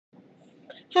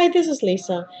Hi, this is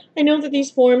Lisa. I know that these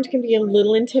forms can be a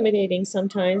little intimidating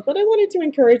sometimes, but I wanted to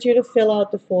encourage you to fill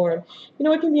out the form.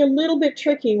 It can be a little bit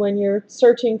tricky when you're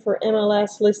searching for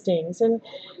MLS listings. And,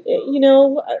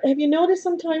 have you noticed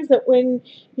sometimes that when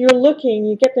you're looking,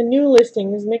 you get the new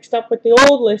listings mixed up with the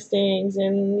old listings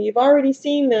and you've already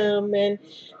seen them? And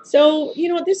so,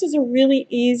 this is a really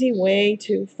easy way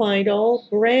to find all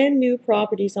brand new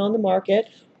properties on the market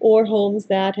or homes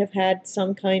that have had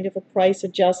some kind of a price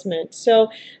adjustment. So,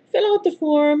 fill out the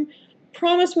form,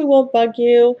 promise we won't bug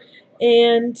you,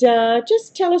 and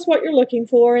just tell us what you're looking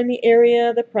for in the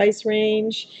area, the price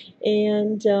range,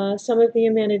 and some of the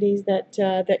amenities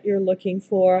that you're looking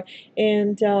for.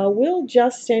 And we'll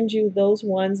just send you those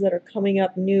ones that are coming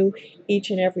up new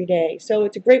each and every day. So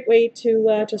it's a great way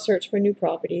to search for new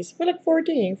properties. We look forward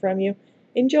to hearing from you.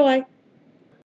 Enjoy.